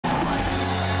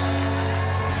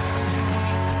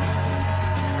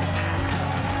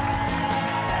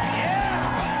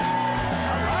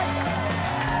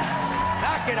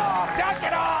Knock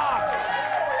it off!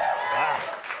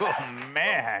 Oh,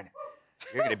 man.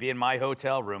 You're going to be in my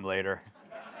hotel room later.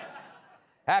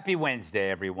 Happy Wednesday,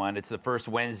 everyone. It's the first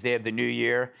Wednesday of the new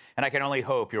year, and I can only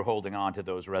hope you're holding on to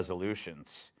those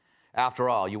resolutions. After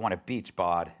all, you want a beach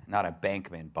bod, not a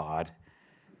Bankman bod.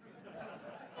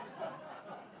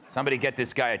 Somebody get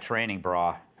this guy a training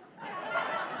bra.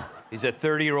 He's a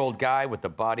 30-year-old guy with the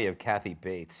body of Kathy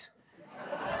Bates.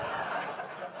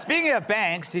 Speaking of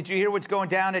banks, did you hear what's going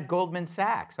down at Goldman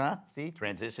Sachs, huh? See,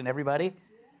 transition, everybody.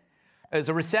 As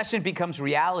a recession becomes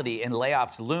reality and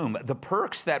layoffs loom, the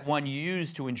perks that one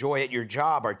used to enjoy at your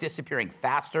job are disappearing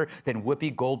faster than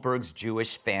Whoopi Goldberg's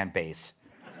Jewish fan base.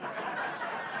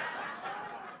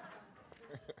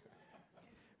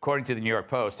 According to the New York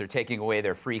Post, they're taking away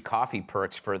their free coffee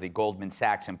perks for the Goldman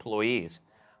Sachs employees.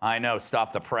 I know,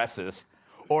 stop the presses.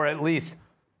 Or at least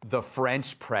the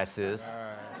French presses.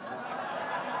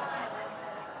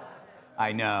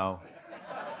 I know.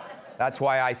 That's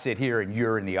why I sit here and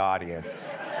you're in the audience.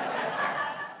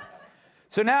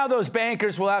 So now those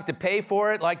bankers will have to pay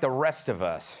for it like the rest of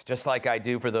us, just like I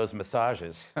do for those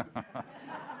massages.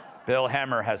 Bill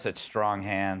Hemmer has such strong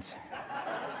hands.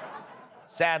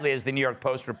 Sadly, as the New York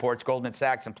Post reports, Goldman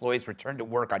Sachs employees returned to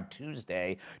work on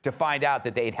Tuesday to find out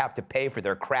that they'd have to pay for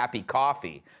their crappy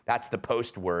coffee. That's the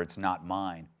Post words, not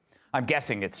mine. I'm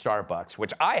guessing it's Starbucks,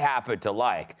 which I happen to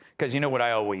like, because you know what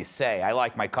I always say. I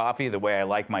like my coffee the way I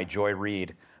like my Joy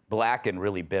Reid, black and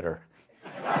really bitter.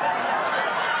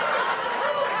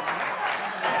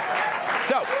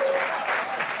 So,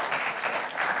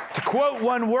 to quote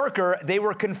one worker, they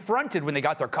were confronted when they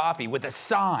got their coffee with a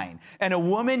sign and a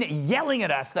woman yelling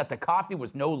at us that the coffee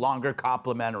was no longer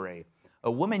complimentary.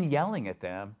 A woman yelling at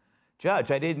them,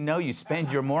 "Judge, I didn't know you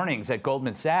spend your mornings at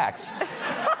Goldman Sachs."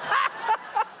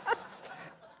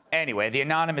 Anyway, the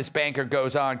anonymous banker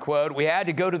goes on, quote, "We had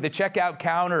to go to the checkout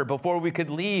counter before we could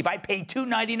leave. I paid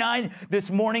 $2.99 this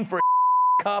morning for a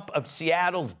cup of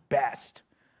Seattle's best."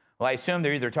 Well, I assume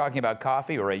they're either talking about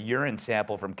coffee or a urine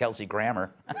sample from Kelsey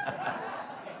Grammer.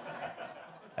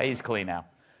 He's clean now.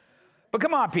 But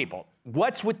come on, people.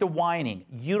 What's with the whining?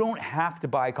 You don't have to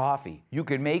buy coffee. You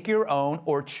can make your own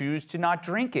or choose to not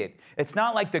drink it. It's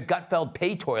not like the Gutfeld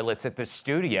pay toilets at the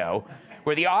studio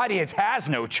where the audience has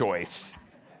no choice.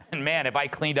 And man, if I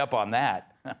cleaned up on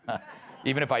that,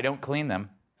 even if I don't clean them.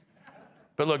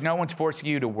 But look, no one's forcing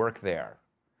you to work there.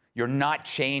 You're not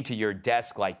chained to your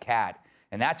desk like Kat,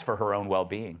 and that's for her own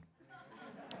well-being.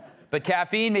 But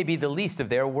caffeine may be the least of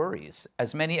their worries.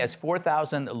 As many as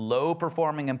 4,000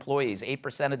 low-performing employees,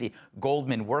 8% of the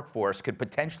Goldman workforce, could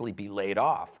potentially be laid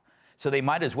off. So they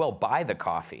might as well buy the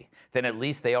coffee. Then at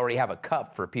least they already have a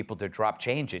cup for people to drop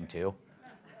change into.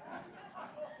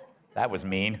 That was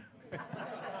mean.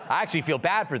 I actually feel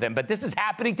bad for them, but this is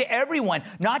happening to everyone,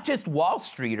 not just Wall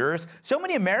Streeters. So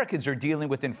many Americans are dealing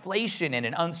with inflation and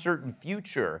an uncertain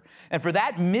future. And for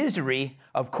that misery,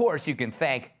 of course, you can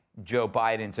thank Joe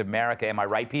Biden's America. Am I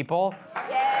right, people?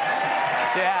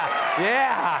 Yeah.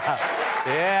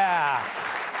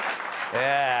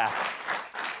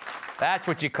 That's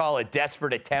what you call a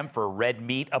desperate attempt for red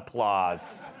meat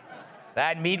applause.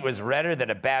 That meat was redder than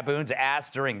a baboon's ass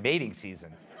during mating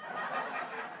season.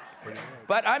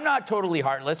 But I'm not totally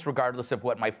heartless, regardless of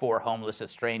what my 4 homeless,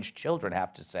 estranged children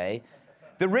have to say.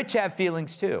 The rich have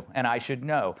feelings, too, and I should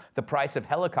know. The price of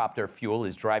helicopter fuel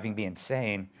is driving me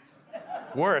insane.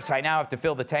 Worse, I now have to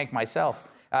fill the tank myself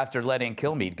after letting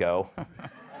Kilmeade go.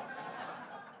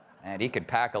 And he could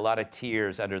pack a lot of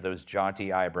tears under those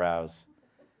jaunty eyebrows.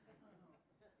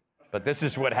 But this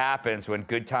is what happens when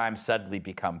good times suddenly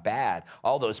become bad.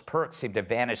 All those perks seem to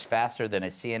vanish faster than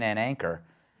a CNN anchor.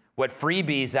 What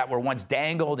freebies that were once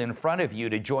dangled in front of you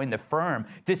to join the firm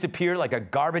disappear like a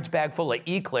garbage bag full of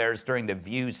eclairs during the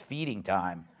View's feeding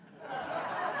time.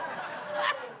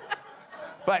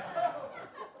 But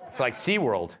it's like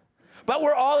SeaWorld. But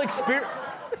we're all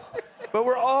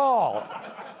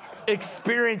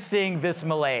experiencing this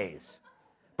malaise.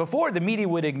 Before, the media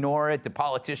would ignore it, the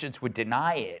politicians would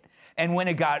deny it. And when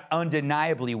it got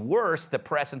undeniably worse, the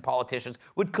press and politicians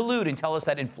would collude and tell us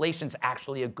that inflation's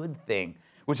actually a good thing,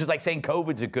 which is like saying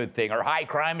COVID's a good thing or high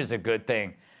crime is a good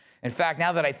thing. In fact,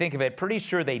 now that I think of it, pretty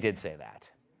sure they did say that.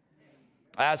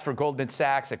 As for Goldman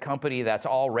Sachs, a company that's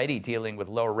already dealing with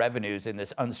lower revenues in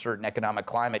this uncertain economic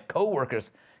climate,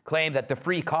 coworkers claim that the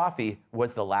free coffee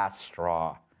was the last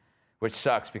straw, which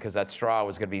sucks because that straw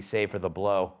was going to be saved for the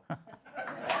blow. Let's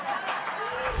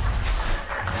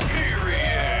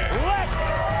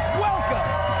welcome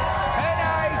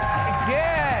tonight's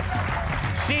guest.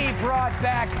 She brought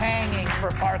back hanging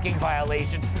for parking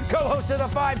violations. Co-host of the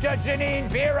 5, Judge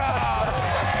Jeanine Pirro.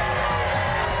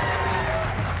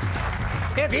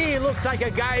 If he looks like a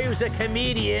guy who's a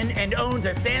comedian and owns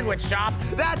a sandwich shop,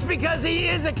 that's because he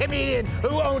is a comedian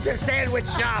who owns a sandwich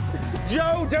shop.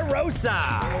 Joe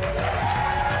DeRosa.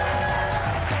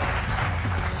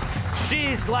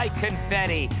 She's like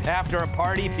confetti. After a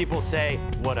party, people say,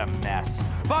 what a mess.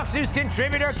 Fox News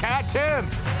contributor, Kat Tim.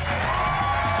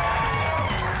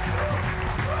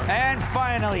 And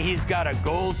finally, he's got a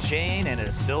gold chain and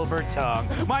a silver tongue.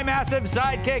 My massive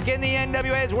sidekick in the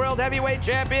NWA's World Heavyweight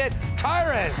Champion,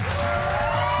 Tyrus.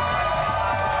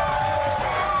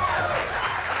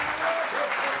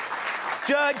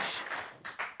 Judge.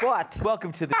 What?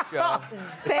 Welcome to the show.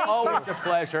 It's always a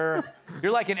pleasure.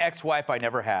 You're like an ex-wife I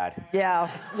never had. Yeah,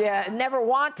 never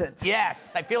wanted.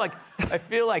 Yes, I feel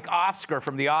like Oscar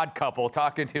from The Odd Couple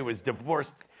talking to his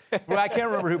divorced. Well, I can't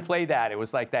remember who played that. It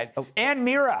was like that. Ann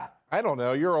Mira. I don't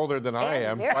know. You're older than I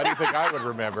am. Why do you think I would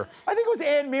remember? I think it was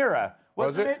Ann Mira.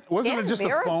 Wasn't it? Wasn't it just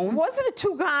a phone? Wasn't it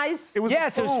two guys? It was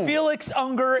yes, it was Felix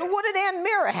Unger. So what did Ann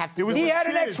Mira have to do? He had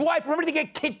an ex-wife. Remember to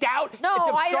get kicked out No, at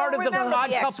the I start don't of the remember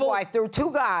Odd the Couple? ex-wife. There were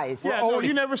two guys. Yeah, Well,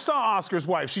 you never saw Oscar's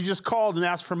wife. She just called and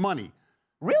asked for money.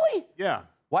 Really? Yeah.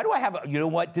 Why do I have you know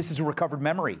what? This is a recovered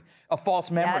memory, a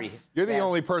false memory. Yes. You're the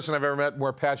only person I've ever met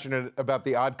more passionate about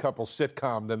the Odd Couple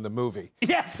sitcom than the movie.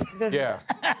 Yes. Yeah.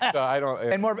 So I don't.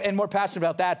 and more passionate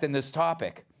about that than this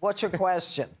topic. What's your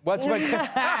question? What's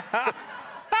my?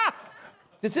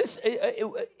 Does this?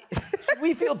 Should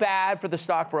we feel bad for the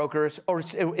stockbrokers, or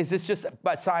is this just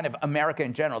a sign of America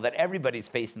in general that everybody's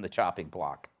facing the chopping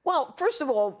block? Well, first of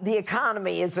all, the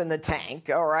economy is in the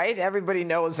tank, all right? Everybody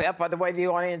knows that by the way the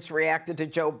audience reacted to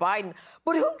Joe Biden.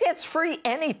 But who gets free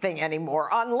anything anymore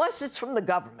unless it's from the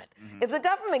government? Mm-hmm. If the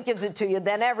government gives it to you,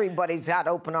 then everybody's got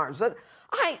open arms. But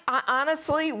I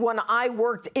honestly, when I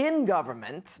worked in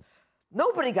government,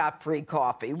 nobody got free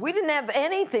coffee. We didn't have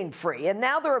anything free. And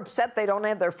now they're upset they don't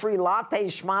have their free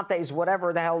lattes, schmattes,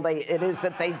 whatever the hell it is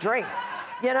that they drink.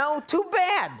 You know, too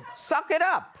bad. Suck it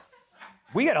up.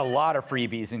 We get a lot of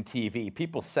freebies in TV.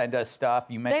 People send us stuff.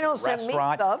 You mentioned They don't send me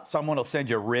restaurant. stuff. Someone will send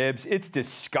you ribs. It's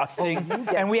disgusting.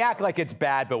 And we act like it's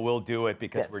bad, but we'll do it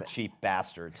because we're cheap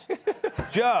bastards.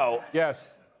 Joe.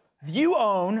 Yes. You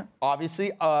own,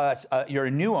 obviously, you're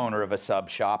a new owner of a sub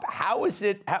shop. How is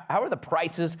it? How are the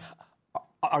prices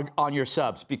on your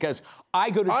subs? Because I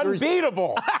go to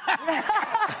Unbeatable.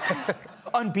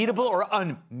 Unbeatable or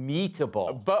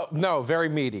unmeatable? But no, very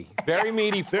meaty. Very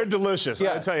meaty. They're delicious.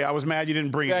 Yeah. I tell you, I was mad you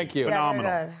didn't bring Thank it. you. Phenomenal.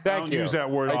 Yeah, I Thank don't you. use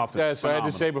that word often. Yes, I had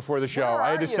to say before the show, Where I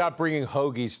had are to you? stop bringing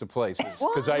hoagies to places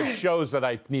because I have shows that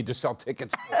I need to sell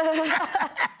tickets for.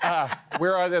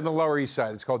 We're in the Lower East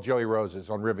Side. It's called Joey Rose's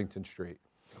on Rivington Street.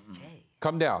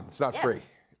 Come down. It's not free.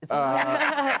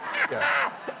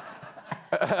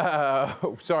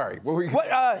 Sorry. What were you?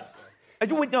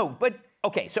 No, but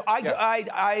okay. So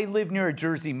I live near a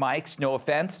Jersey Mike's. No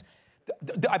offense.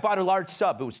 I bought a large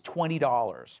sub. It was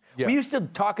 $20. Yeah. We used to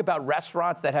talk about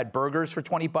restaurants that had burgers for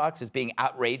 $20 as being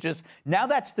outrageous. Now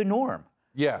that's the norm.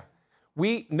 Yeah.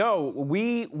 We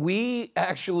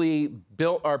actually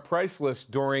built our price list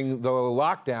during the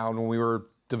lockdown when we were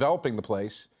developing the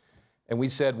place. And we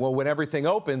said, well, when everything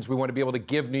opens, we want to be able to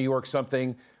give New York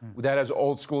something that has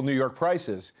old school New York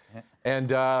prices.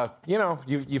 And, you know,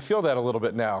 you feel that a little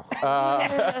bit now,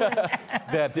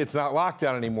 that it's not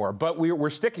lockdown anymore. But we're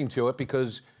sticking to it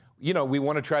because, you know, we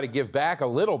want to try to give back a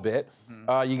little bit.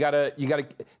 You gotta.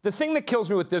 The thing that kills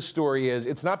me with this story is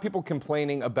it's not people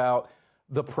complaining about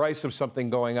the price of something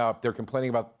going up. They're complaining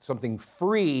about something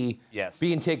free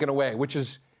being taken away, which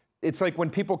is, it's like when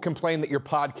people complain that your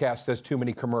podcast has too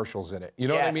many commercials in it. You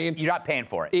know what I mean? You're not paying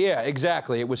for it. Yeah,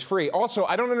 exactly. It was free. Also,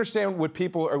 I don't understand what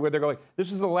people are, where they're going,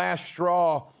 this is the last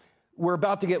straw. We're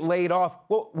about to get laid off.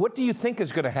 Well, what do you think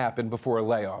is going to happen before a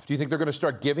layoff? Do you think they're going to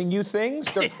start giving you things?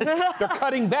 They're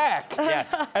cutting back.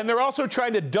 Yes. And they're also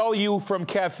trying to dull you from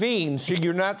caffeine so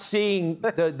you're not seeing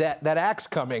that axe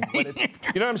coming. When it's, you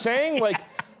know what I'm saying? Like,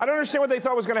 I don't understand what they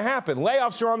thought was going to happen.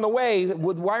 Layoffs are on the way.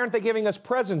 Why aren't they giving us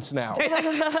presents now?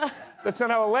 That's not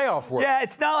how a layoff works. Yeah,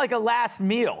 it's not like a last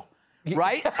meal,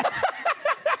 right?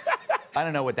 I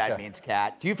don't know what that means,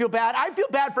 Kat. Do you feel bad? I feel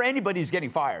bad for anybody who's getting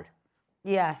fired.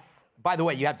 Yes. By the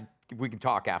way, we can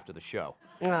talk after the show.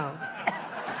 No.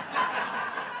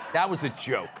 That was a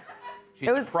joke. She's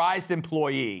a prized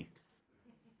employee.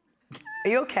 Are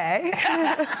you okay?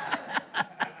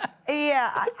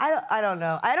 Yeah, I don't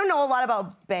know. I don't know a lot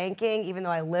about banking, even though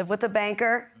I live with a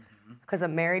banker, because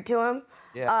I'm married to him.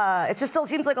 Yeah. It just still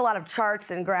seems like a lot of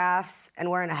charts and graphs and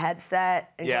wearing a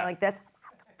headset and going like this.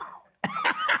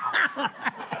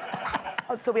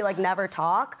 so we like never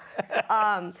talk.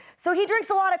 So he drinks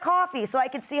a lot of coffee, so I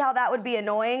could see how that would be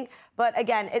annoying. But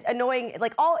again, annoying,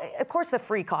 like of course the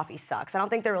free coffee sucks. I don't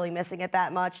think they're really missing it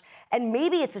that much. And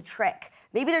maybe it's a trick.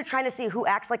 Maybe they're trying to see who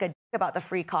acts like a dick about the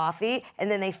free coffee, and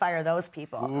then they fire those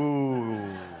people. Ooh.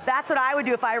 That's what I would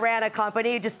do if I ran a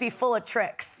company, just be full of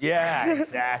tricks. Yeah,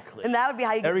 exactly. And that would be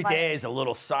how you get Every fired. day is a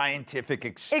little scientific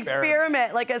experiment.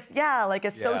 Experiment, like a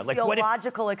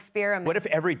sociological experiment. What if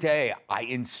every day I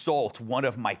insult one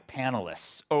of my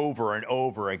panelists over and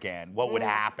over again? What would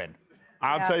happen?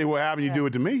 I'll tell you what happened. You do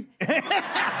it to me.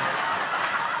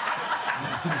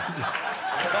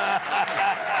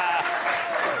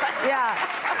 Yeah.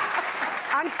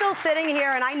 I'm still sitting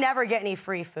here and I never get any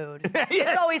free food.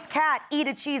 It's always Cat, eat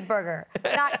a cheeseburger.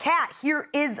 Not Cat, here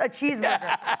is a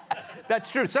cheeseburger.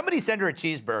 That's true. Somebody send her a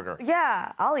cheeseburger.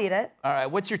 Yeah, I'll eat it. All right,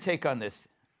 what's your take on this?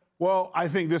 Well, I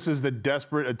think this is the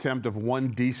desperate attempt of one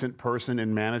decent person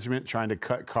in management trying to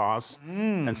cut costs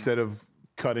instead of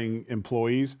cutting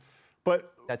employees.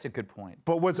 But That's a good point.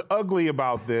 But what's ugly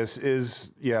about this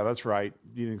is, yeah, that's right.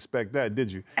 You didn't expect that,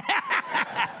 did you?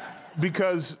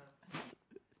 Because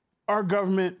our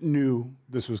government knew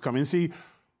this was coming. See,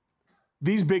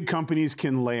 these big companies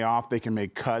can lay off, they can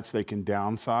make cuts, they can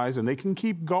downsize, and they can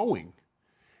keep going.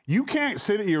 You can't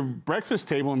sit at your breakfast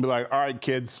table and be like, all right,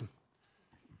 kids,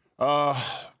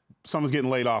 someone's getting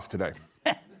laid off today.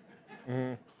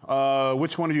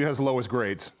 Which one of you has the lowest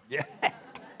grades? Yeah.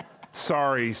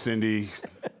 Sorry, Cindy.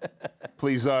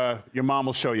 Please, your mom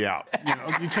will show you out. You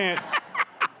know, you can't.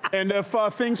 And if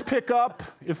things pick up,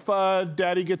 if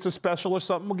Daddy gets a special or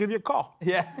something, we'll give you a call.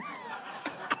 Yeah.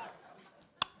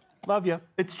 Love you.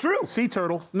 It's true. Sea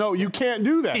turtle. No, you can't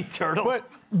do that. Sea turtle. But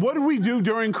what do we do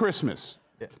during Christmas?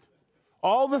 Yeah.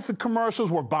 All the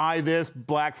commercials were buy this,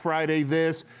 Black Friday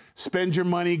this, spend your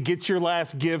money, get your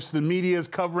last gifts. The media is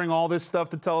covering all this stuff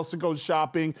to tell us to go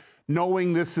shopping,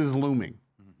 knowing this is looming.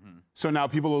 So now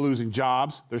people are losing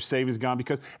jobs, their savings gone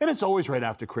and it's always right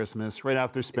after Christmas, right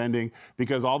after spending,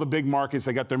 because all the big markets,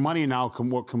 they got their money now,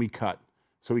 what can we cut?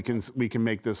 So we can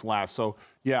make this last. So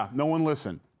yeah, no one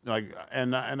listened. Like,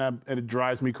 and it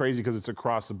drives me crazy because it's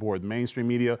across the board. The mainstream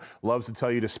media loves to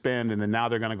tell you to spend, and then now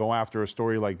they're gonna go after a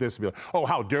story like this and be like, oh,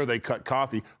 how dare they cut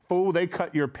coffee? Fool, they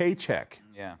cut your paycheck.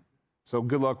 Yeah. So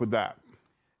good luck with that.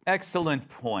 Excellent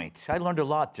point. I learned a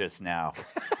lot just now.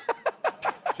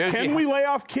 Can we lay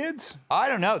off kids? I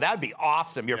don't know. That'd be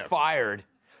awesome. You're fired.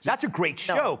 That's a great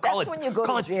show. That's when you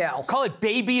go to jail. Call it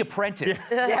Baby Apprentice.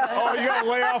 Yeah. Oh, you gotta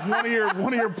lay off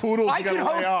one of your poodles. You gotta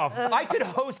lay off. I could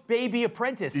host Baby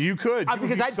Apprentice. You could. You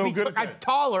because would be good at I'm that.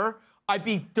 taller. I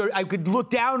could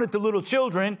look down at the little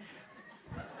children.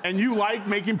 And you like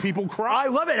making people cry. I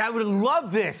love it. I would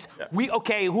love this.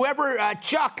 Yeah. Whoever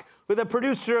Chuck, with the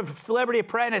producer of Celebrity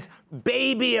Apprentice,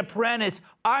 Baby Apprentice.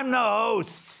 I'm the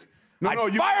host.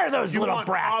 I'd fire those little want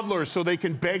brats. Toddlers so they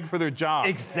can beg for their job.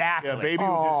 Exactly. Yeah, baby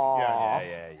would just,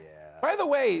 yeah. By the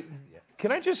way,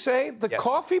 can I just say the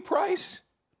coffee price?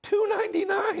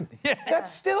 $2.99. Yeah.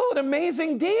 That's still an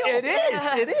amazing deal. It is.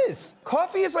 It is.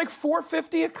 Coffee is like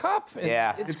 $4.50 a cup.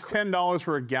 Yeah. It's $10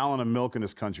 for a gallon of milk in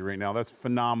this country right now. That's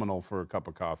phenomenal for a cup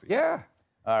of coffee. Yeah.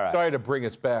 All right. Sorry to bring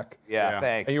us back. Yeah,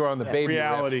 thanks. And you were on the baby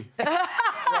Reality.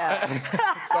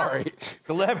 Sorry.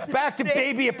 Back to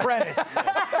Baby Apprentice.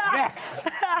 Next.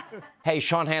 Hey,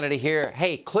 Sean Hannity here.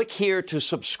 Hey, click here to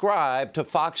subscribe to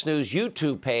Fox News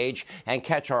YouTube page and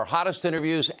catch our hottest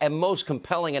interviews and most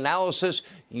compelling analysis.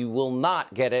 You will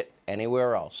not get it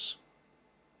anywhere else.